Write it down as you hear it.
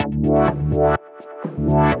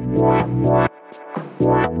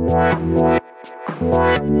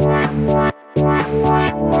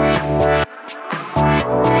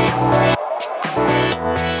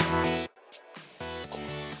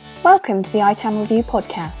Welcome to the ITAM Review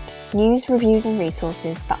podcast, news, reviews and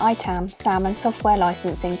resources for ITAM, SAM and software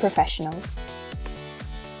licensing professionals.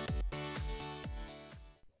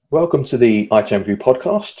 Welcome to the ITAM Review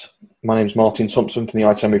podcast. My name is Martin Thompson from the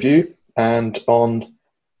ITAM Review, and on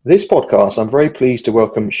this podcast I'm very pleased to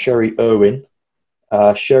welcome Sherry Irwin.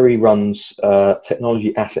 Sherry runs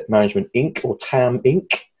Technology Asset Management Inc. or TAM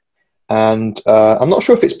Inc. And I'm not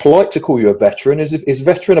sure if it's polite to call you a veteran. Is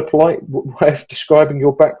veteran a polite way of describing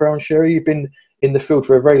your background, Sherry? You've been in the field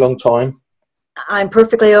for a very long time. I'm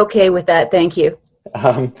perfectly okay with that, thank you.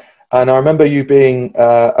 And I remember you being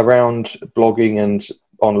around blogging and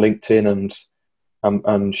on LinkedIn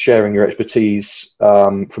and sharing your expertise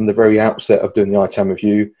from the very outset of doing the ITAM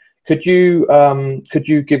review. Could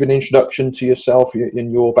you give an introduction to yourself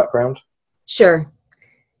in your background? Sure.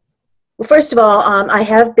 Well, first of all, I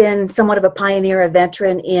have been somewhat of a pioneer, a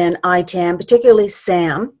veteran in ITAM, particularly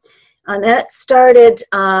SAM. And that started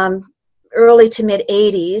early to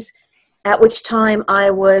mid-'80s, at which time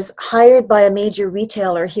I was hired by a major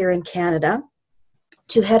retailer here in Canada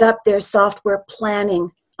to head up their software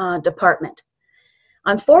planning department.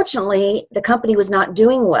 Unfortunately, the company was not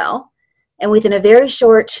doing well, and within a very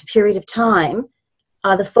short period of time,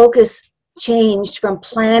 the focus changed from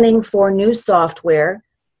planning for new software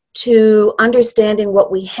to understanding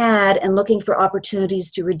what we had and looking for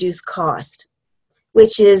opportunities to reduce cost,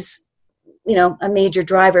 which is, a major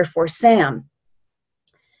driver for SAM.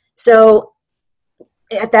 So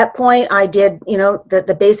at that point, I did,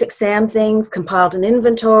 the basic SAM things, compiled an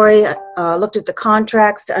inventory, looked at the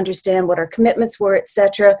contracts to understand what our commitments were,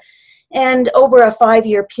 etc. And over a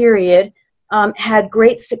 5-year period, had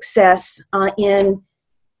great success in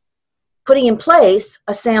putting in place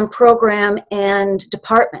a SAM program and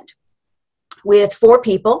department with 4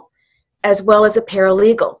 people, as well as a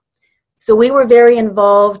paralegal. So we were very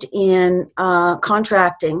involved in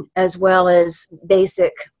contracting, as well as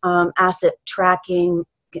basic asset tracking,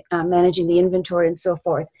 managing the inventory, and so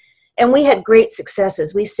forth. And we had great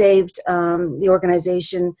successes. We saved the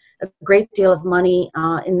organization a great deal of money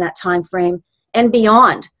in that time frame and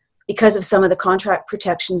beyond, because of some of the contract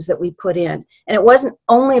protections that we put in. And it wasn't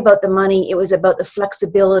only about the money, it was about the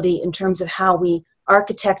flexibility in terms of how we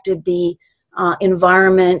architected the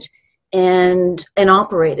environment and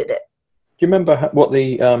operated it. Do you remember what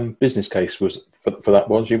the business case was for that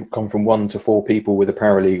was? You've come from 1 to 4 people with a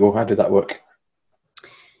paralegal. How did that work?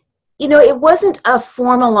 It wasn't a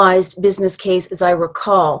formalized business case as I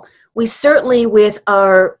recall. We certainly, with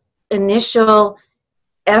our initial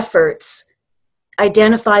efforts,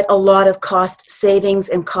 identified a lot of cost savings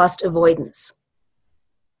and cost avoidance.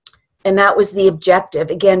 And that was the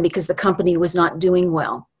objective, again, because the company was not doing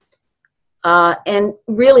well. And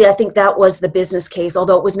really, I think that was the business case,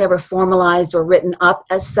 although it was never formalized or written up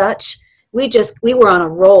as such. We were on a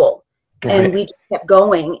roll, right, and we kept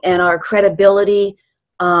going, and our credibility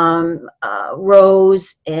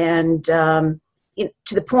rose, and to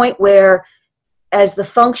the point where, as the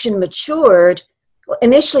function matured,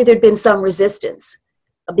 initially, there'd been some resistance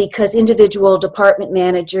because individual department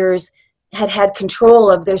managers had control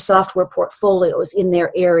of their software portfolios in their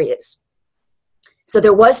areas. So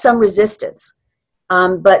there was some resistance.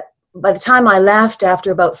 But by the time I left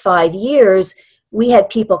after about 5 years, we had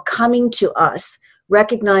people coming to us,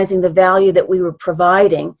 recognizing the value that we were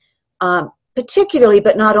providing, particularly,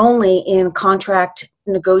 but not only in contract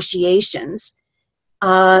negotiations,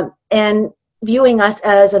 and viewing us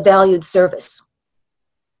as a valued service.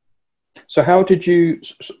 So how did you,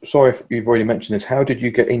 sorry if you've already mentioned this, how did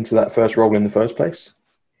you get into that first role in the first place?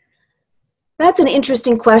 That's an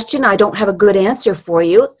interesting question. I don't have a good answer for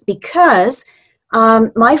you because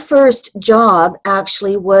my first job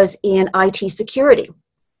actually was in IT security.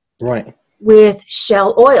 Right. With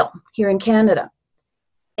Shell Oil here in Canada.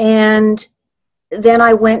 And then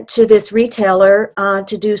I went to this retailer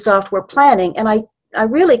to do software planning, and I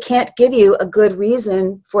really can't give you a good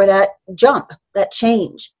reason for that jump, that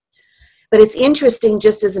change. But it's interesting,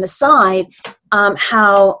 just as an aside,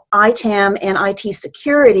 how ITAM and IT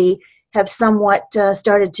security have somewhat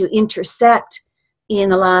started to intersect in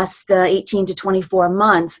the last 18 to 24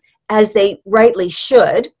 months, as they rightly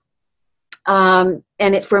should. And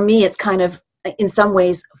for me, it's kind of, in some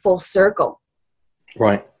ways, full circle.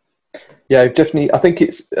 Right. Yeah, definitely. I think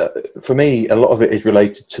it's, for me, a lot of it is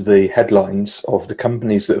related to the headlines of the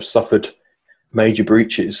companies that have suffered major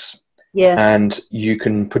breaches. Yes. And you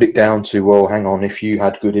can put it down to, well, hang on, if you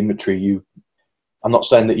had good inventory, I'm not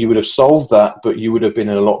saying that you would have solved that, but you would have been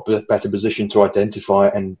in a lot better position to identify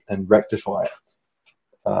it and rectify it.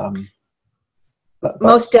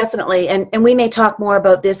 Most definitely. And we may talk more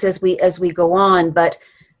about this as we go on, but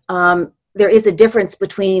there is a difference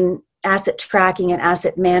between asset tracking and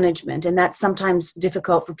asset management, and that's sometimes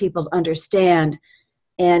difficult for people to understand.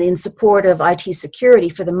 And in support of IT security,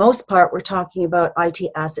 for the most part, we're talking about IT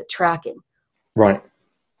asset tracking. Right.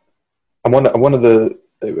 And one of the,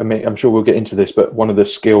 I mean, I'm sure we'll get into this, but one of the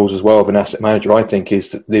skills as well of an asset manager, I think,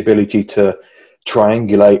 is the ability to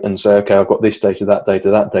triangulate and say, okay, I've got this data, that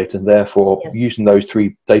data, and therefore using those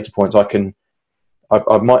 3 data points,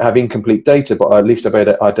 I might have incomplete data, but at least I'll be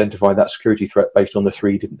able to identify that security threat based on the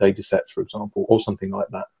 3 different data sets, for example, or something like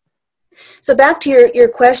that. So back to your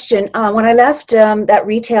question, when I left that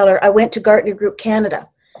retailer, I went to Gartner Group Canada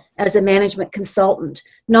as a management consultant,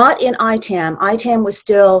 not in ITAM. ITAM was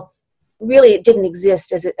still, really, it didn't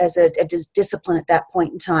exist as a discipline at that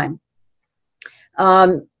point in time.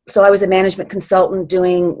 So I was a management consultant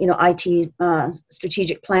doing, IT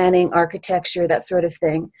strategic planning, architecture, that sort of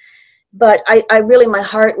thing. But I really, my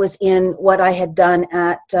heart was in what I had done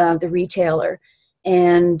at the retailer.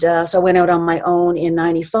 And so I went out on my own in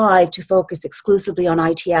 95 to focus exclusively on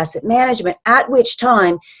IT asset management, at which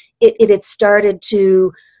time it had started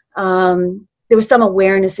to, there was some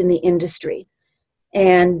awareness in the industry.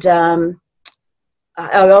 And I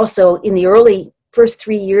also, in the early first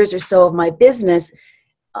 3 years or so of my business,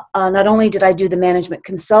 not only did I do the management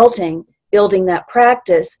consulting, building that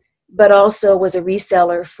practice, but also was a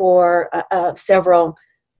reseller for several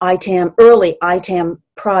early ITAM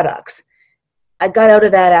products. I got out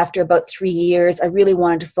of that after about 3 years. I really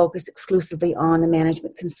wanted to focus exclusively on the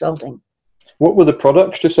management consulting. What were the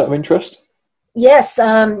products, just out of interest? Yes,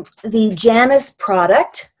 the Janus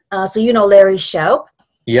product. So Larry Shoup.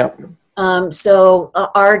 Yeah. So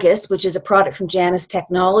Argus, which is a product from Janus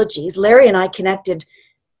Technologies. Larry and I connected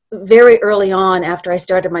very early on after I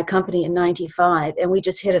started my company in 95, and we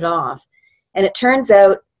just hit it off. And it turns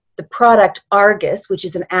out the product Argus, which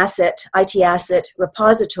is an IT asset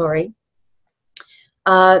repository,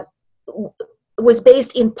 was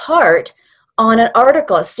based in part on an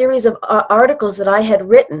article, a series of articles that I had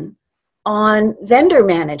written on vendor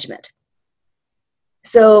management.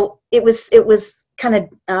 So it was kind of,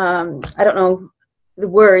 I don't know the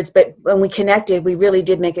words, but when we connected, we really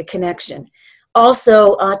did make a connection.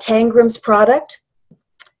 Also, Tangram's product.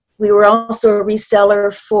 We were also a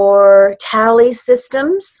reseller for Tally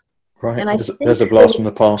Systems. Right, and there's a blast from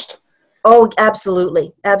the past. Oh,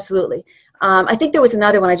 absolutely, absolutely. I think there was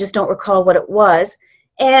another one, I just don't recall what it was.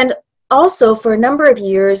 And also, for a number of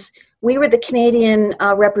years, we were the Canadian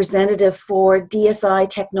representative for DSI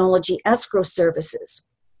Technology Escrow Services.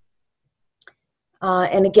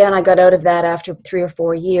 And again, I got out of that after 3 or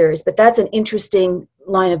 4 years, but that's an interesting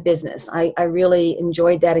line of business. I really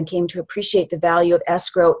enjoyed that and came to appreciate the value of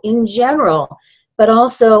escrow in general, but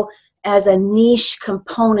also as a niche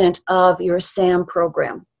component of your SAM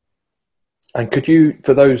program. And could you,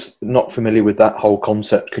 for those not familiar with that whole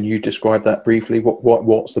concept, can you describe that briefly?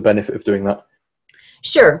 What's the benefit of doing that?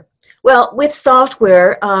 Sure. Well, with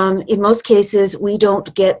software, in most cases, we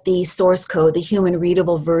don't get the source code, the human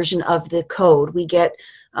readable version of the code. We get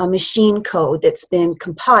a machine code that's been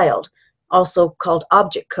compiled, also called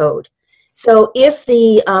object code. So if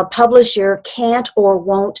the publisher can't or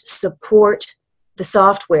won't support the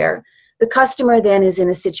software, the customer then is in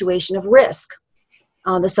a situation of risk.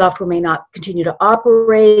 The software may not continue to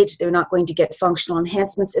operate, they're not going to get functional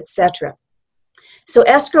enhancements, etc. So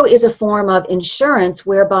escrow is a form of insurance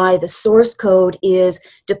whereby the source code is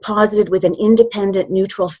deposited with an independent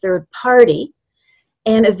neutral third party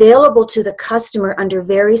and available to the customer under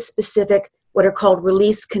very specific, what are called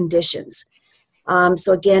release conditions.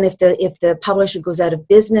 So again, if the publisher goes out of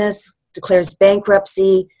business, declares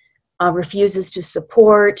bankruptcy, refuses to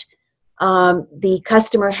support, the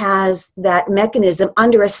customer has that mechanism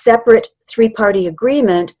under a separate 3-party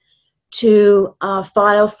agreement to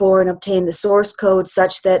file for and obtain the source code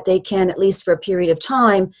such that they can, at least for a period of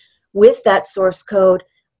time, with that source code,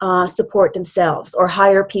 support themselves or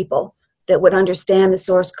hire people that would understand the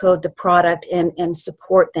source code, the product, and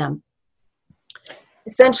support them.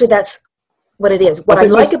 Essentially, that's what it is. What I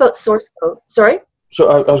like about source code, sorry? So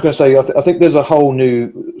I was going to say, I think there's a whole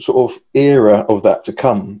new sort of era of that to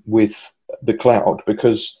come with the cloud,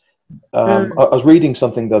 because I was reading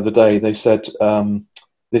something the other day. They said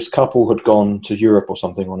this couple had gone to Europe or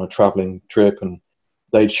something on a traveling trip, and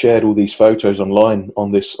they'd shared all these photos online on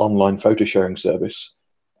this online photo sharing service.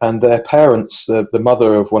 And their parents, the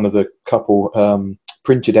mother of one of the couple,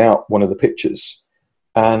 printed out one of the pictures.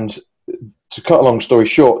 And to cut a long story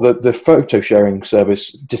short, the photo sharing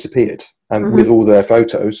service disappeared, and with all their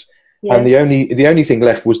photos. Yes. And the only thing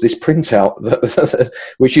left was this printout,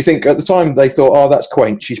 which you think at the time they thought, oh, that's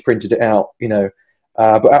quaint, she's printed it out,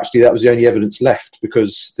 But actually, that was the only evidence left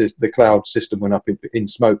because the cloud system went up in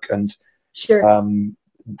smoke. And Sure.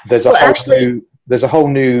 there's a whole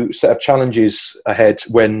new set of challenges ahead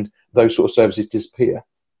when those sort of services disappear.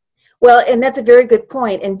 Well, and that's a very good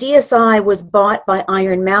point. And DSI was bought by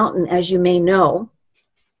Iron Mountain, as you may know.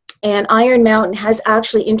 And Iron Mountain has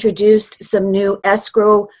actually introduced some new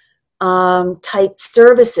escrow type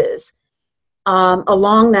services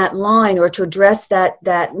along that line, or to address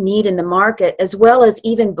that need in the market, as well as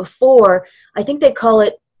even before, I think they call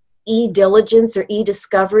it e-diligence or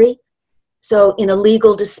e-discovery. So in a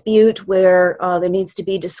legal dispute where there needs to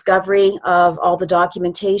be discovery of all the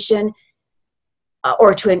documentation,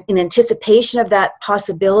 or in anticipation of that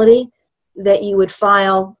possibility, that you would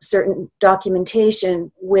file certain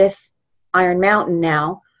documentation with Iron Mountain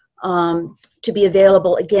now to be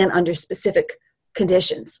available again under specific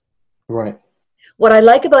conditions. Right. What I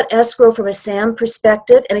like about escrow from a SAM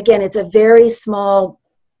perspective, and again, it's a very small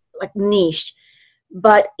niche,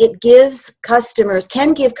 but it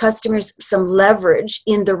can give customers some leverage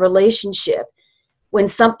in the relationship when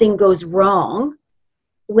something goes wrong,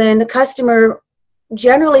 when the customer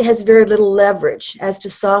generally has very little leverage as to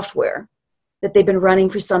software that they've been running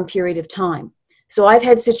for some period of time. So I've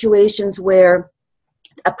had situations where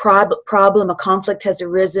a problem, a conflict has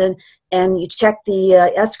arisen, and you check the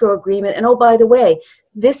escrow agreement, and oh, by the way,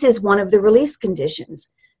 this is one of the release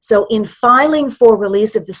conditions. So in filing for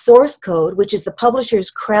release of the source code, which is the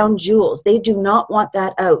publisher's crown jewels, they do not want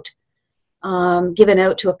that given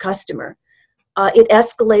out to a customer. It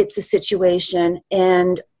escalates the situation,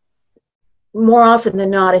 and more often than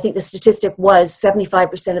not, I think the statistic was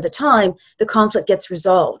 75% of the time, the conflict gets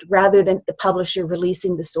resolved rather than the publisher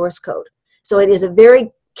releasing the source code. So it is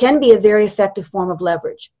can be a very effective form of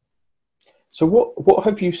leverage. So what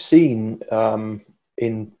have you seen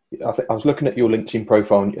I was looking at your LinkedIn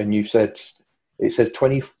profile, and you said, it says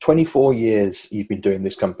 24 years you've been doing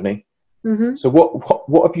this company. Mm-hmm. So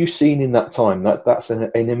what have you seen in that time? That's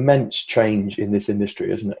an immense change in this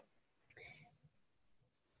industry, isn't it?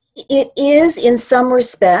 It is in some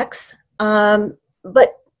respects,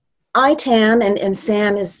 but ITAM and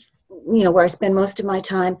SAM is, where I spend most of my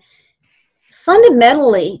time,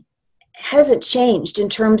 fundamentally hasn't changed in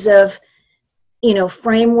terms of,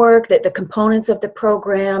 framework, that the components of the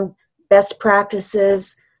program, best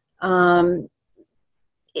practices.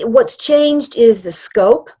 What's changed is the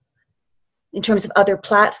scope in terms of other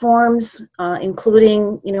platforms,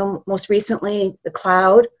 including, most recently the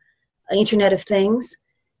cloud, Internet of Things.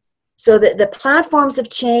 So the platforms have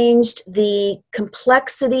changed, the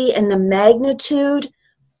complexity and the magnitude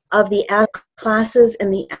of the classes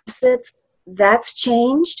and the assets, that's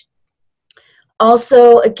changed.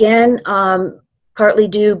 Also, again, partly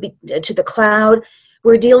due to the cloud,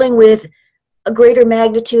 we're dealing with a greater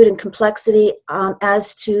magnitude and complexity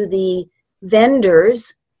as to the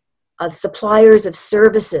vendors, suppliers of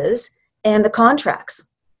services, and the contracts.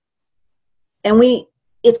 And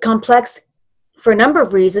it's complex for a number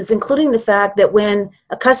of reasons, including the fact that when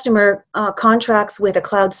a customer contracts with a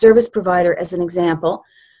cloud service provider, as an example,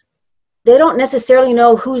 they don't necessarily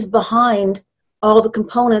know who's behind all the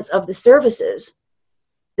components of the services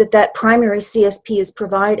that primary CSP is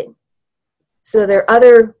providing. So there are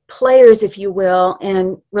other players, if you will,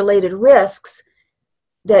 and related risks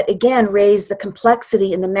that, again, raise the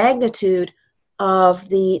complexity and the magnitude of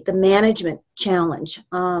the management challenge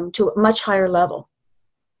to a much higher level.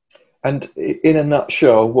 And in a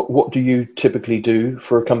nutshell, what do you typically do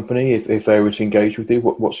for a company if they were to engage with you?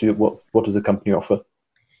 What does the company offer?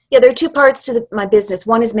 Yeah, there are two parts to my business.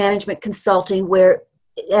 One is management consulting, where,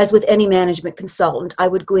 as with any management consultant, I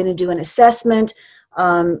would go in and do an assessment,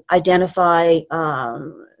 identify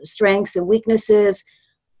strengths and weaknesses,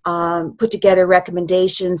 put together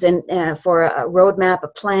recommendations and for a roadmap, a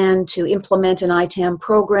plan to implement an ITAM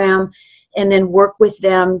program, and then work with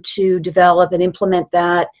them to develop and implement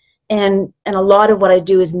that. And a lot of what I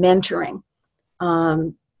do is mentoring,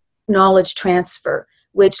 knowledge transfer,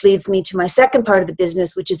 which leads me to my second part of the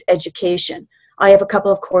business, which is education. I have a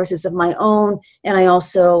couple of courses of my own, and I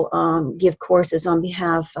also give courses on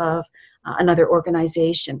behalf of another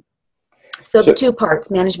organization. So the two parts,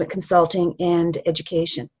 management consulting and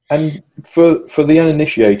education. And for the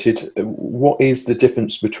uninitiated, what is the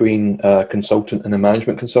difference between a consultant and a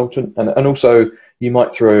management consultant? And also, you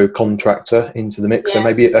might throw a contractor into the mix. Yes. So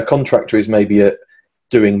maybe a contractor is maybe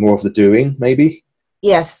doing more of the doing, maybe?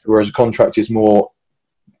 Yes. Whereas a contractor is more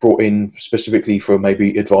brought in specifically for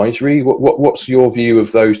maybe advisory. What's your view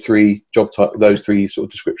of those three job types, those three sort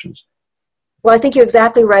of descriptions? Well, I think you're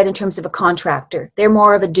exactly right in terms of a contractor. They're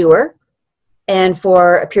more of a doer. And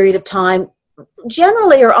for a period of time,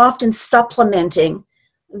 generally are often supplementing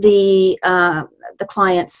the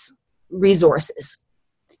client's resources.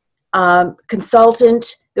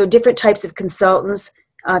 Consultant, there are different types of consultants.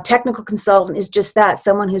 Technical consultant is just that,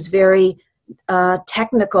 someone who's very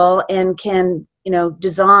technical and can,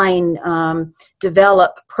 design,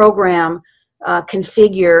 develop, program,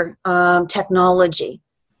 configure technology.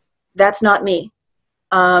 That's not me.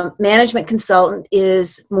 Management consultant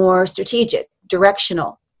is more strategic,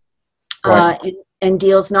 directional, Right. and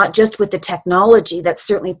deals not just with the technology, that's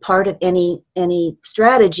certainly part of any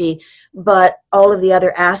strategy, but all of the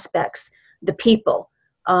other aspects, the people,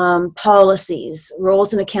 policies,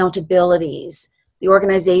 roles and accountabilities, the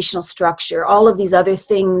organizational structure, all of these other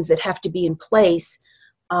things that have to be in place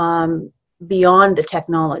beyond the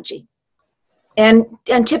technology. And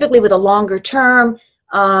typically with a longer term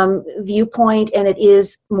viewpoint, and it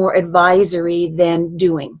is more advisory than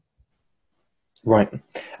doing. Right,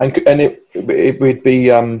 and it would be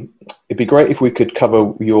it'd be great if we could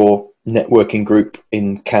cover your networking group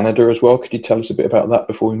in Canada as well. Could you tell us a bit about that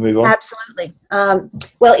before we move on? Absolutely.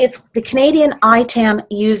 Well, it's the Canadian ITAM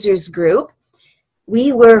Users Group.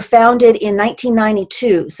 We were founded in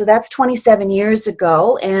 1992, so that's 27 years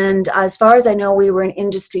ago. And as far as I know, we were an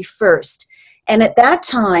industry first. And at that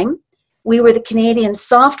time, we were the Canadian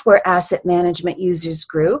Software Asset Management Users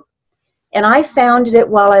Group. And I founded it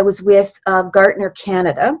while I was with Gartner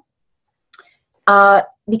Canada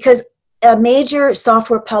because a major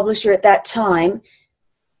software publisher at that time,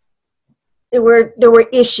 there were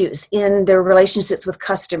issues in their relationships with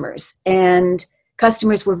customers, and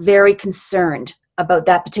customers were very concerned about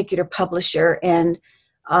that particular publisher and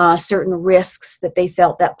certain risks that they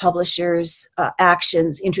felt that publisher's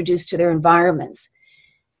actions introduced to their environments.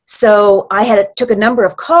 So I took a number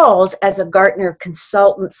of calls as a Gartner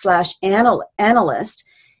consultant / analyst,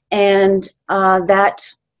 and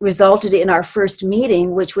that resulted in our first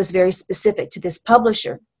meeting, which was very specific to this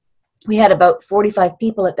publisher. We had about 45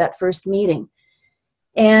 people at that first meeting.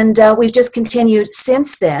 And we've just continued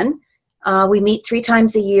since then. We meet 3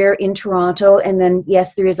 times a year in Toronto, and then,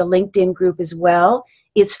 yes, there is a LinkedIn group as well.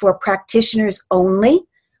 It's for practitioners only,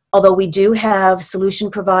 although we do have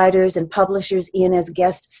solution providers and publishers in as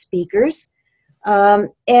guest speakers. And,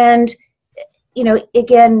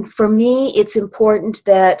 again, for me, it's important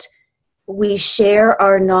that we share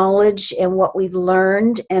our knowledge and what we've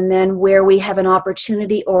learned, and then where we have an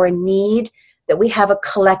opportunity or a need, that we have a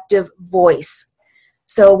collective voice.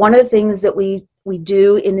 So one of the things that we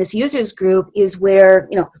do in this users group is where,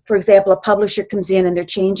 for example, a publisher comes in and they're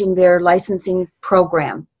changing their licensing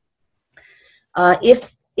program.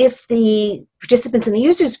 If the participants in the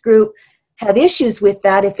users group have issues with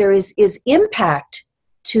that, if there is impact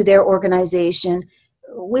to their organization,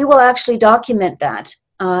 we will actually document that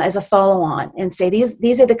as a follow-on and say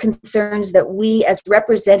these are the concerns that we, as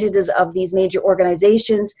representatives of these major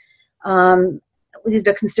organizations, these are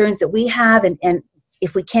the concerns that we have, and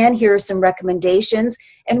if we can, here are some recommendations,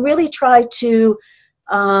 and really try to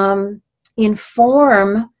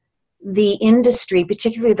inform the industry,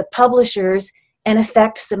 particularly the publishers, and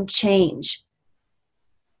affect some change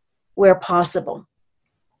where possible.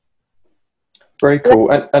 Very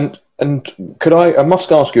cool. And could I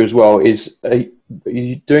must ask you as well, are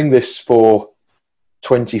you doing this for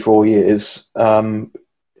 24 years? I'm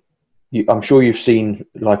sure you've seen,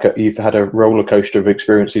 you've had a roller coaster of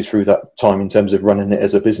experiences through that time in terms of running it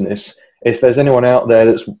as a business. If there's anyone out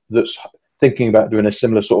there that's thinking about doing a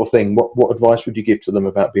similar sort of thing, what advice would you give to them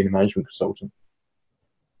about being a management consultant?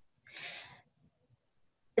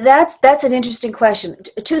 That's an interesting question.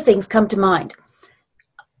 2 things come to mind.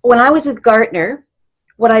 When I was with Gartner,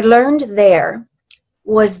 what I learned there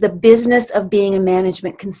was the business of being a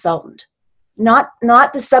management consultant, not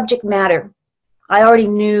the subject matter. I already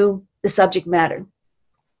knew the subject matter,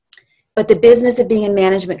 but the business of being a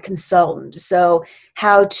management consultant. So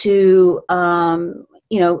how to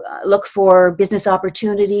look for business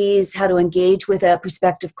opportunities, how to engage with a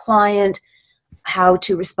prospective client, how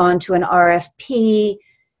to respond to an RFP,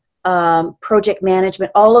 project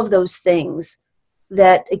management, all of those things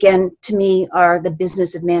that, again, to me, are the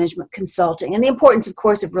business of management consulting. And the importance, of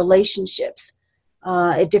course, of relationships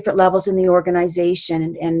at different levels in the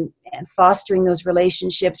organization, and fostering those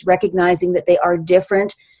relationships, recognizing that they are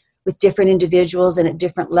different with different individuals and at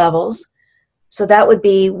different levels. So that would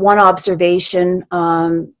be one observation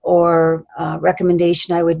or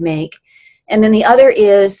recommendation I would make. And then the other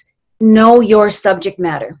is know your subject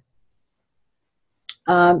matter.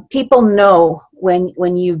 People know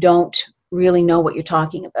when you don't really know what you're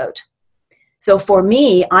talking about. So for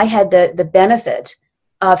me, I had the benefit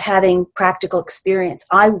of having practical experience.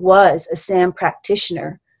 I was a SAM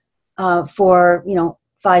practitioner for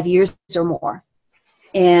 5 years or more,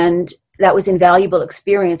 and that was invaluable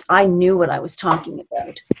experience. I knew what I was talking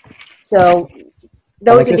about. So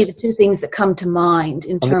those would be the two things that come to mind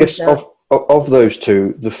in terms of those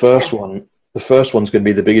two. The first Yes. one's going to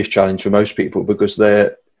be the biggest challenge for most people, because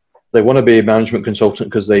they want to be a management consultant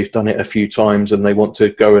because they've done it a few times and they want to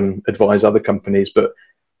go and advise other companies. But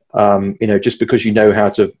just because you know how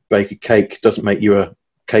to bake a cake doesn't make you a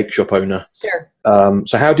cake shop owner. Sure.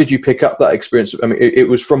 So how did you pick up that experience? I mean, it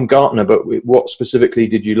was from Gartner, but what specifically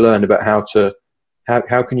did you learn about how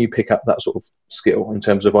can you pick up that sort of skill in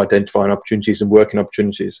terms of identifying opportunities and working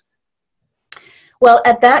opportunities? Well,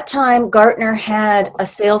 at that time, Gartner had a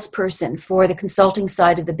salesperson for the consulting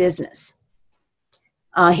side of the business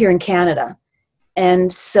here in Canada.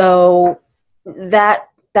 And so that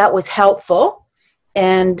was helpful.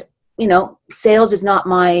 And, sales is not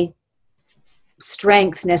my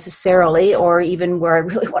strength necessarily, or even where I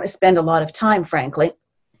really want to spend a lot of time, frankly.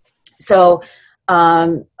 So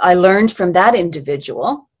I learned from that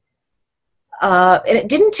individual. And it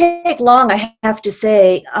didn't take long, I have to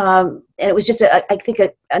say. And it was just, I think,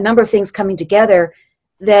 a number of things coming together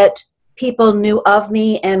that people knew of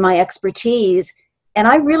me and my expertise. And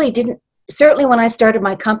I really didn't, certainly when I started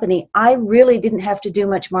my company, I really didn't have to do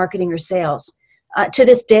much marketing or sales to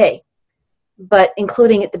this day, but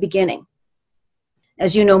including at the beginning.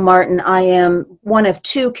 As you know, Martin, I am one of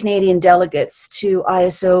 2 Canadian delegates to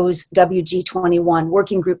ISO's WG21,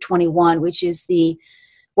 Working Group 21, which is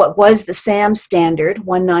what was the SAM standard,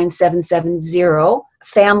 19770,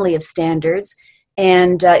 family of standards.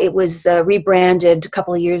 And it was rebranded a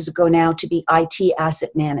couple of years ago now to be IT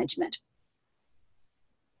Asset Management.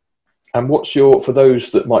 And for those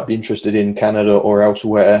that might be interested in Canada or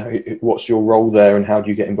elsewhere, what's your role there and how do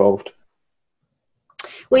you get involved?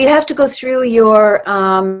 Well, you have to go through your,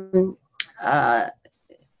 I've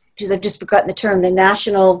just forgotten the term, the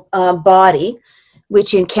national body,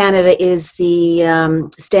 which in Canada is the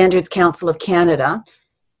Standards Council of Canada,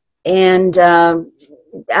 and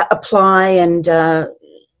apply. And I'm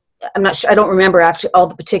not sure, I don't remember actually all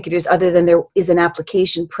the particulars other than there is an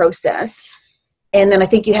application process. And then I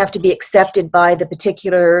think you have to be accepted by the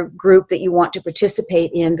particular group that you want to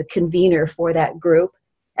participate in, the convener for that group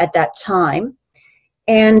at that time.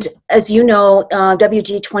 And as you know,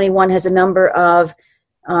 WG21 has a number of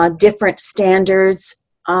different standards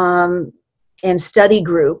and study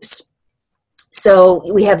groups.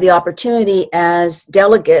 So we have the opportunity as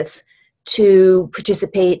delegates to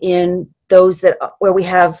participate in those where we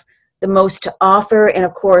have the most to offer, and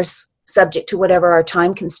of course, subject to whatever our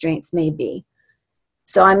time constraints may be.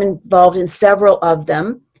 So I'm involved in several of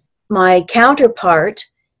them. My counterpart,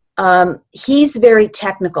 he's very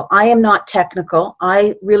technical. I am not technical.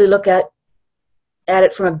 I really look at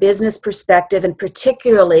it from a business perspective, and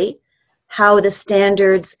particularly how the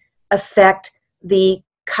standards affect the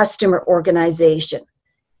customer organization,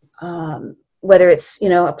 whether it's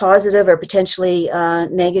a positive or potentially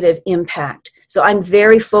negative impact. So I'm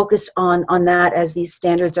very focused on that as these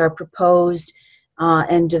standards are proposed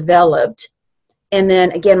and developed. And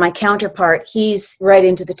then again, my counterpart, he's right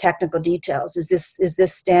into the technical details. Is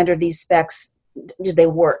this standard, these specs, do they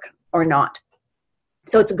work or not?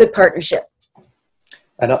 So it's a good partnership.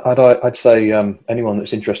 And I'd say anyone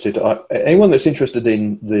that's interested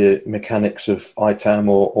in the mechanics of ITAM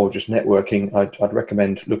or just networking, I'd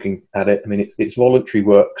recommend looking at it. I mean, it's voluntary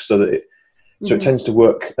work, so it tends to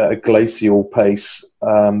work at a glacial pace,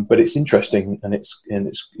 but it's interesting and it's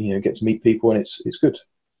get to meet people, and it's good.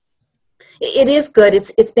 It is good.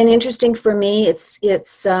 It's been interesting for me.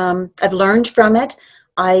 I've learned from it.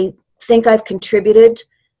 I think I've contributed,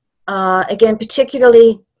 again,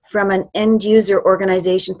 particularly from an end user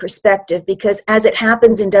organization perspective, because as it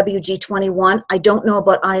happens in WG21, I don't know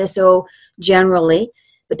about ISO generally,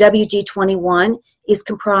 but WG21 is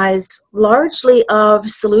comprised largely of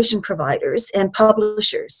solution providers and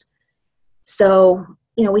publishers. So,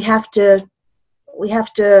 we have to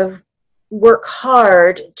work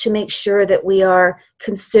hard to make sure that we are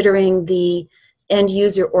considering the end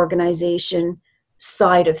user organization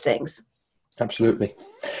side of things. Absolutely.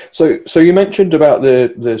 So you mentioned about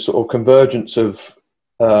the sort of convergence of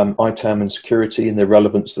ITAM and security and the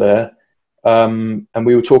relevance there. And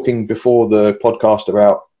we were talking before the podcast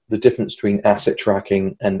about the difference between asset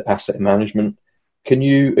tracking and asset management. Can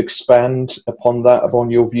you expand upon that, upon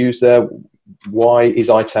your views there? Why is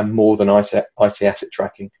ITAM more than IT asset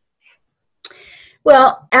tracking?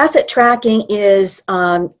 Well, asset tracking is,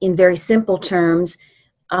 in very simple terms,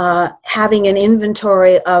 having an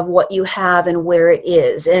inventory of what you have and where it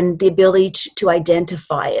is, and the ability to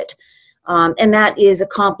identify it. And that is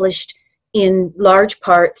accomplished in large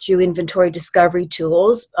part through inventory discovery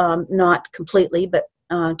tools, not completely, but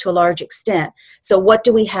to a large extent. So what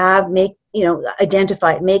do we have?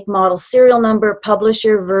 Identify it, make, model, serial number,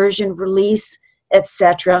 publisher, version, release,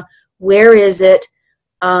 etc. Where is it?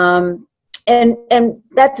 And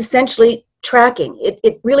that's essentially tracking.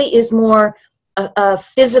 It really is more a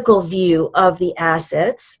physical view of the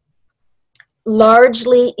assets,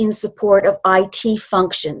 largely in support of IT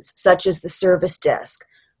functions such as the service desk,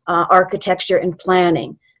 architecture and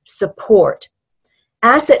planning, support.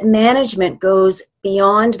 Asset management goes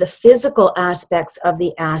beyond the physical aspects of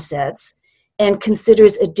the assets and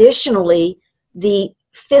considers additionally the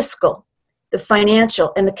fiscal, the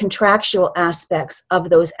financial, and the contractual aspects of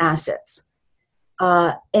those assets.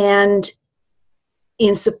 And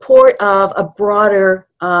in support of a broader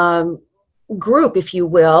group, if you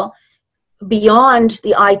will, beyond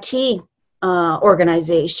the IT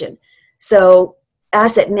organization. So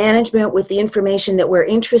asset management with the information that we're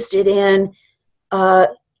interested in, it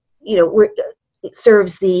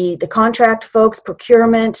serves the contract folks,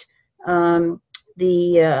 procurement,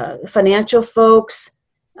 the financial folks,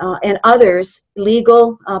 and others,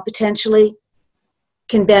 legal potentially,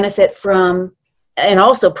 can benefit from and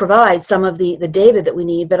also provide some of the data that we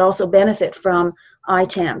need, but also benefit from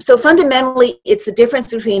ITAM. So fundamentally, it's the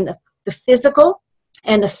difference between the physical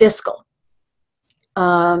and the fiscal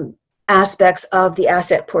aspects of the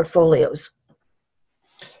asset portfolios.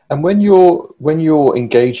 And when you're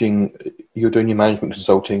engaging, you're doing your management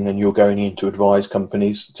consulting and you're going in to advise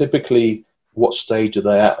companies, typically what stage are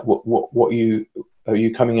they at? What are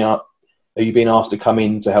you coming out? Are you being asked to come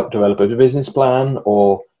in to help develop a business plan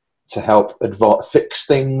or to help fix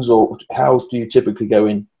things, or how do you typically go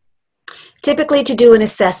in? Typically to do an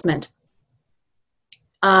assessment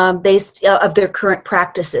based of their current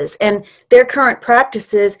practices. And their current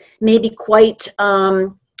practices may be quite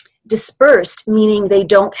dispersed, meaning they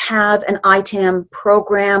don't have an ITAM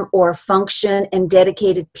program or function and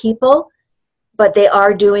dedicated people, but they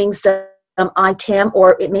are doing some ITAM,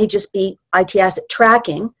 or it may just be IT asset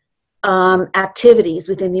tracking activities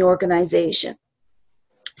within the organization.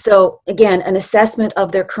 So again, an assessment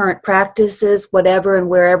of their current practices, whatever and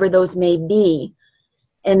wherever those may be,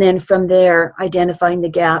 and then from there, identifying the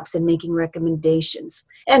gaps and making recommendations.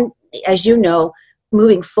 And as you know,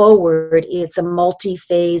 moving forward, it's a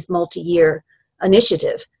multi-phase, multi-year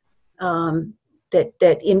initiative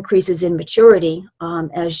that increases in maturity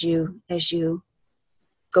as you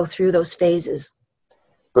go through those phases.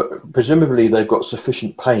 But presumably they've got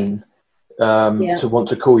sufficient pain to want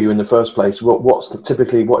to call you in the first place.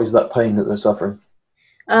 What is that pain that they're suffering?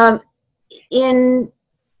 In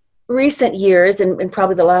recent years, and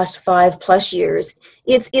probably the last 5+ years,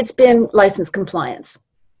 it's been license compliance.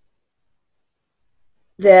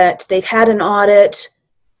 That they've had an audit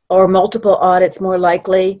or multiple audits, more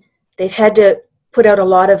likely. They've had to put out a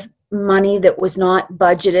lot of money that was not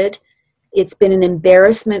budgeted. It's been an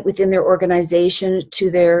embarrassment within their organization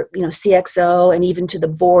to their CXO and even to the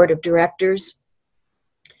board of directors.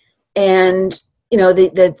 And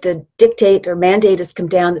the dictate or mandate has come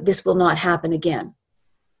down that this will not happen again.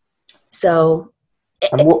 So,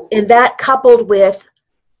 and that coupled with,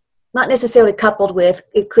 not necessarily coupled with,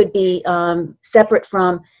 it could be separate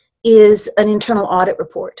from, is an internal audit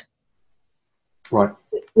report. Right.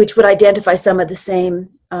 Which would identify some of the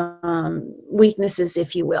same weaknesses,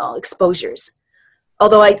 if you will, exposures.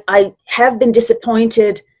 Although I have been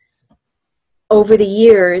disappointed over the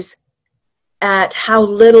years at how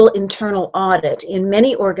little internal audit in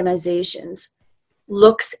many organizations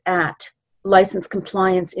looks at license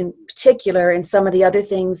compliance in particular, and some of the other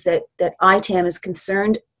things that ITAM is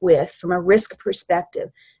concerned with from a risk perspective.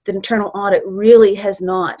 That internal audit really has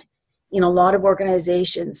not, in a lot of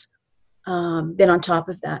organizations, been on top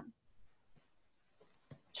of that.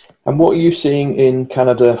 And what are you seeing in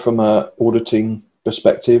Canada from an auditing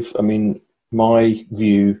perspective? I mean, my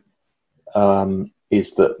view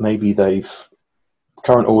is that maybe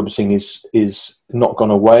current auditing is not gone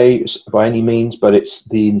away by any means, but it's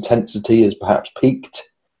the intensity has perhaps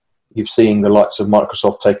peaked. You're seeing the likes of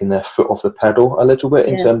Microsoft taking their foot off the pedal a little bit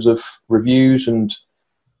in terms of reviews, and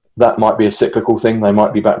that might be a cyclical thing. They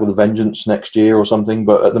might be back with a vengeance next year or something,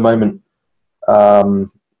 but at the moment,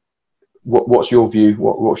 what's your view?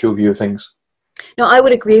 What's your view of things? No, I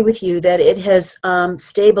would agree with you that it has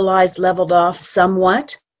stabilized, leveled off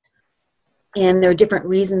somewhat. And there are different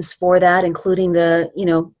reasons for that, including the,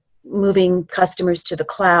 moving customers to the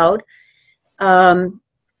cloud. And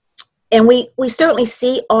we certainly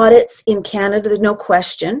see audits in Canada, there's no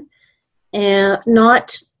question, and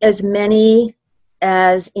not as many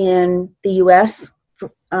as in the US,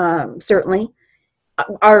 certainly.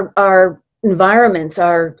 our environments,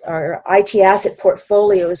 our IT asset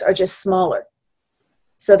portfolios are just smaller.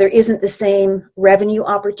 So there isn't the same revenue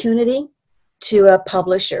opportunity to a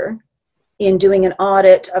publisher in doing an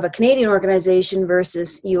audit of a Canadian organization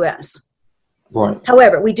versus US. Right.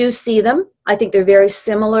 However, we do see them. I think they're very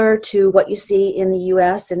similar to what you see in the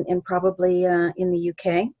US and probably in the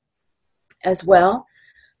UK as well.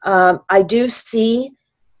 I do see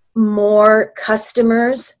more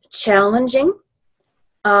customers challenging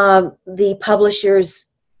the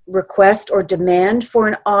publisher's request or demand for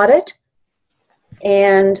an audit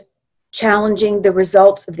and challenging the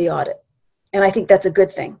results of the audit. And I think that's a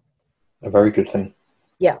good thing. A very good thing.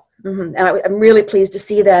 Yeah. Mm-hmm. And I'm really pleased to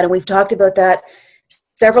see that. And we've talked about that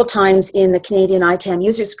several times in the Canadian ITAM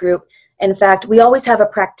users group. In fact, we always have a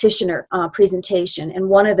practitioner presentation, and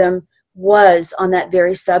one of them was on that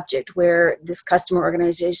very subject, where this customer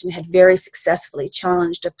organization had very successfully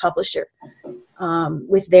challenged a publisher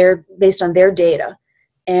based on their data,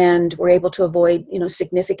 and were able to avoid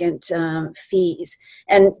significant fees.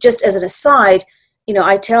 And just as an aside,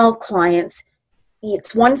 I tell clients,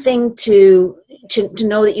 it's one thing to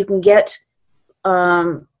know that you can get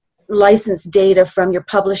licensed data from your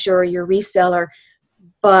publisher or your reseller,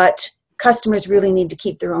 but customers really need to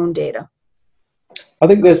keep their own data. I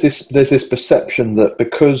think there's this perception that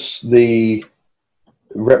because the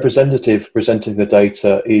representative presenting the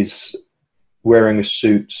data is wearing a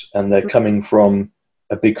suit and they're coming from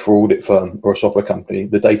a big four audit firm or a software company,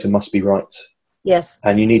 the data must be right. Yes.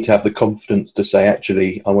 And you need to have the confidence to say,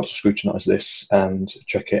 actually, I want to scrutinize this and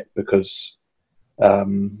check it, because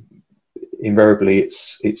invariably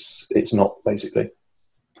it's not, basically.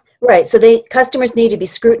 Right. So customers need to be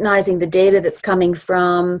scrutinizing the data that's coming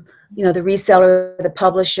from, the reseller, the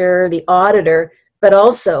publisher, the auditor, but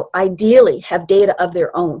also ideally have data of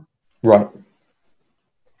their own. Right.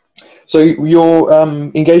 So you're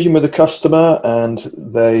engaging with a customer, and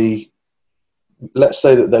let's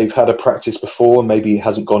say that they've had a practice before, maybe it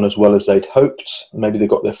hasn't gone as well as they'd hoped, maybe they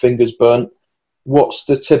got their fingers burnt. What's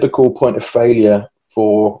the typical point of failure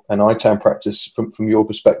for an ITAM practice from your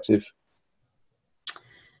perspective?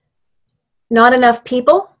 Not enough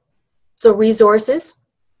people, so resources.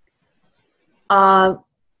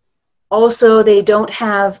 Also, they don't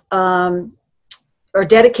have or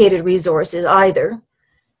dedicated resources either.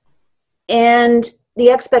 And the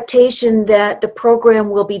expectation that the program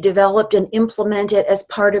will be developed and implemented as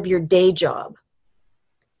part of your day job,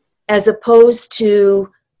 as opposed to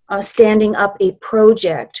standing up a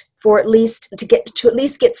project for at least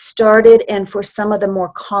get started, and for some of the more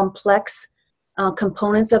complex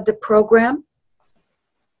components of the program.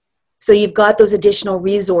 So you've got those additional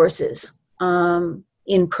resources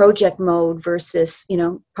in project mode versus,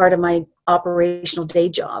 part of my operational day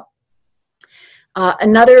job.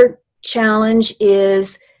 Another challenge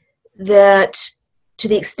is that to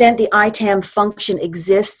the extent the ITAM function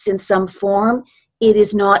exists in some form, it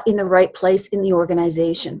is not in the right place in the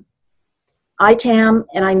organization. ITAM,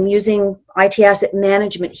 and I'm using IT asset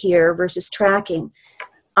management here versus tracking,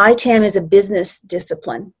 ITAM is a business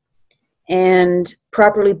discipline and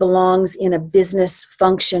properly belongs in a business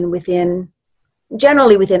function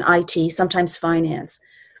generally within IT, sometimes finance,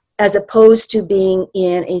 as opposed to being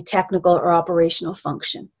in a technical or operational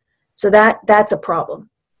function. So that's a problem.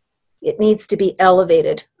 It needs to be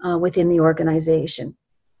elevated within the organization.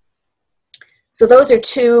 So those are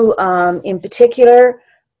two in particular.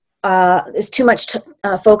 There's too much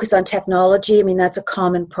focus on technology. I mean, that's a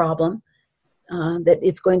common problem, that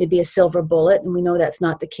it's going to be a silver bullet, and we know that's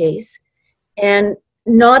not the case. And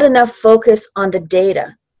not enough focus on the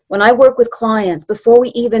data. When I work with clients, before we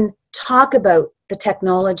even talk about the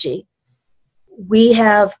technology, we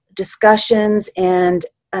have discussions and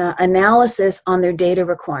analysis on their data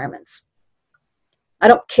requirements. I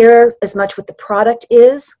don't care as much what the product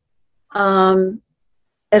is,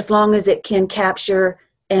 as long as it can capture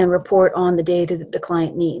and report on the data that the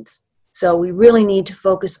client needs. So we really need to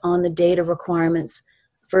focus on the data requirements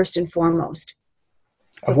first and foremost.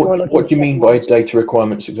 What do you mean by data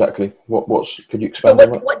requirements exactly? Could you expand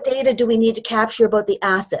on that? What data do we need to capture about the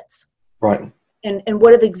assets? Right. And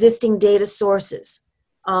what are the existing data sources?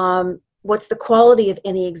 What's the quality of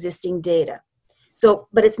any existing data? So,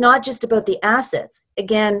 but it's not just about the assets.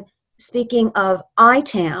 Again, speaking of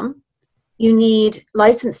ITAM, you need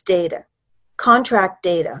license data, contract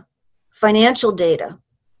data, financial data,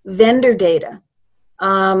 vendor data.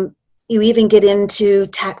 You even get into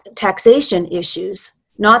taxation issues.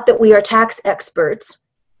 Not that we are tax experts,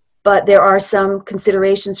 but there are some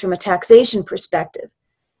considerations from a taxation perspective.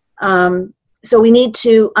 So we need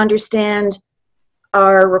to understand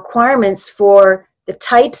our requirements for the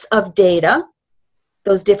types of data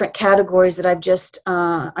those different categories that I've just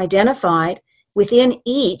identified, within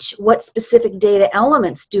each, what specific data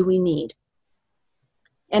elements do we need?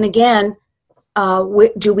 And again,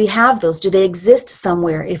 do we have those? Do they exist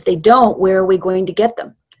somewhere? If they don't, where are we going to get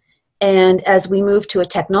them? And as we move to a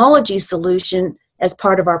technology solution as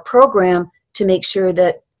part of our program to make sure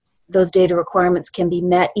that those data requirements can be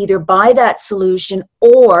met either by that solution,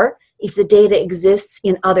 or if the data exists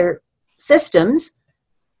in other systems,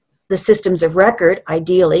 the systems of record,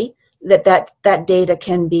 ideally, that data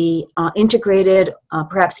can be integrated,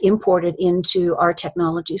 perhaps imported into our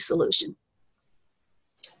technology solution.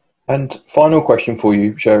 And final question for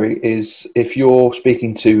you, Sherry, is if you're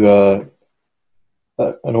speaking to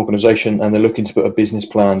an organisation and they're looking to put a business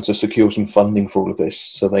plan to secure some funding for all of this,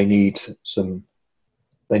 so they need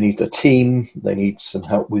a team, they need some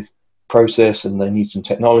help with process, and they need some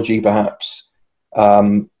technology perhaps.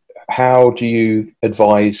 How do you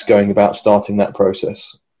advise going about starting that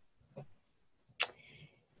process?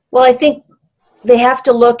 Well, I think they have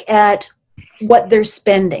to look at what they're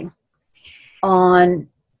spending on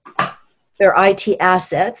their IT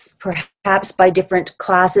assets, perhaps by different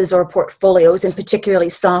classes or portfolios, and particularly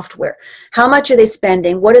software. How much are they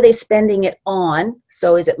spending? What are they spending it on?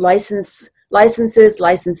 So is it licenses,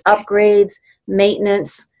 license upgrades,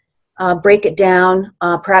 maintenance? Break it down,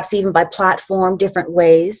 perhaps even by platform, different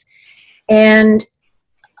ways. And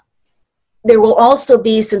there will also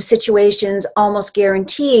be some situations, almost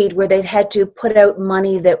guaranteed, where they've had to put out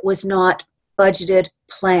money that was not budgeted,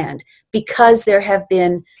 planned, because there have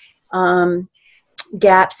been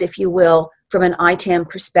gaps, if you will, from an ITAM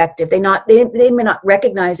perspective. They may not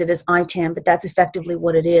recognize it as ITAM, but that's effectively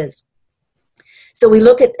what it is. So we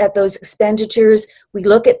look at those expenditures, we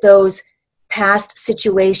look at those past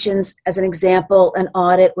situations, as an example, an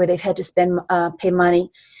audit where they've had to pay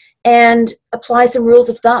money, and apply some rules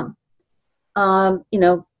of thumb.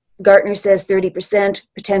 Gartner says 30%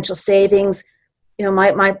 potential savings.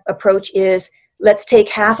 My approach is, let's take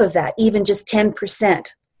half of that, even just 10%.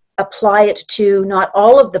 Apply it to not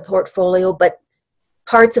all of the portfolio, but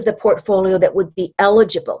parts of the portfolio that would be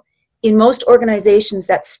eligible. In most organizations,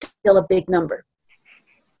 that's still a big number.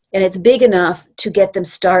 And it's big enough to get them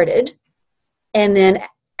started. And then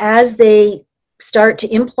as they start to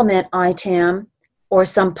implement ITAM or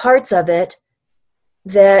some parts of it,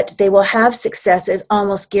 that they will have successes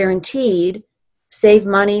almost guaranteed, save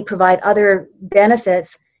money, provide other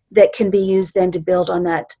benefits that can be used then to build on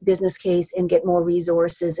that business case and get more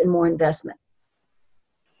resources and more investment.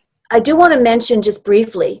 I do want to mention just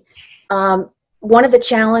briefly, one of the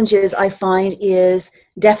challenges I find is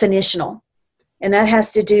definitional. And that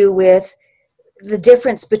has to do with the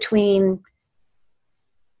difference between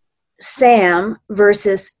SAM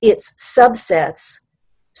versus its subsets,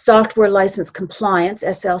 software license compliance,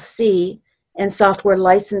 SLC, and software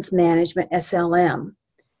license management, SLM.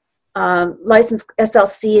 License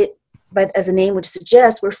SLC, but as the name would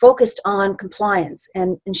suggest, we're focused on compliance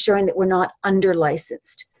and ensuring that we're not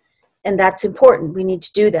under-licensed. And that's important. We need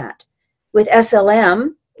to do that. With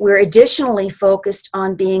SLM, we're additionally focused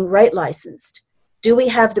on being right licensed. Do we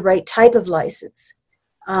have the right type of license?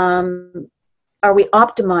 Are we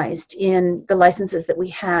optimized in the licenses that we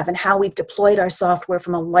have and how we've deployed our software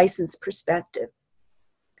from a license perspective?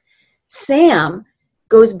 SAM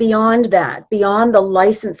goes beyond that, beyond the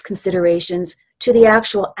license considerations, to the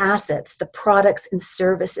actual assets, the products and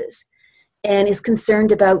services, and is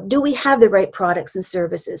concerned about, do we have the right products and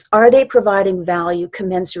services? Are they providing value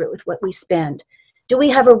commensurate with what we spend? Do we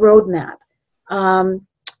have a roadmap?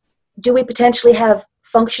 Do we potentially have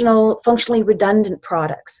functionally redundant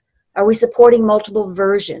products? Are we supporting multiple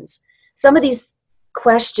versions? Some of these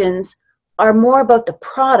questions are more about the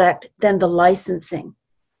product than the licensing.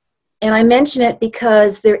 And I mention it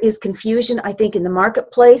because there is confusion, I think, in the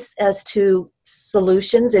marketplace as to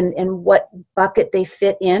solutions and what bucket they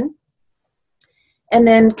fit in. And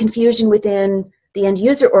then confusion within the end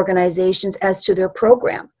user organizations as to their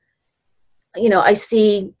program. I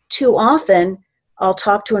see too often, I'll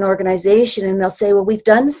talk to an organization and they'll say, well, we've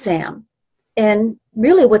done SAM. And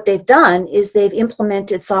really what they've done is they've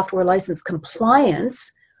implemented software license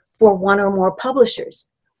compliance for one or more publishers,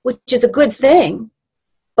 which is a good thing,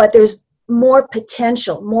 but there's more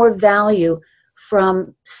potential, more value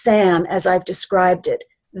from SAM, as I've described it,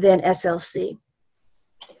 than SLC.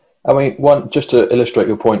 I mean, just to illustrate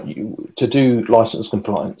your point, to do license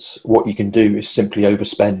compliance, what you can do is simply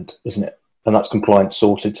overspend, isn't it? And that's compliance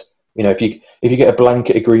sorted. If you get a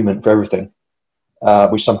blanket agreement for everything,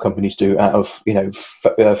 which some companies do out of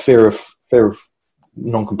fear of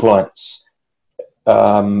non-compliance,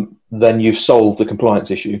 then you've solved the compliance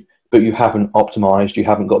issue, but you haven't optimized, you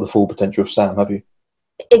haven't got the full potential of SAM, have you?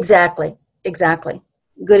 Exactly.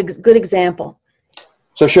 Good example.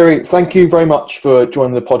 So Sherry, thank you very much for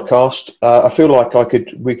joining the podcast. I feel like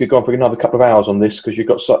we could go on for another couple of hours on this because you've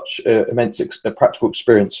got such immense practical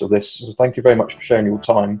experience of this. So thank you very much for sharing your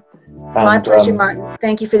time. My pleasure, Martin.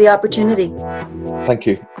 Thank you for the opportunity. Thank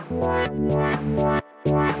you.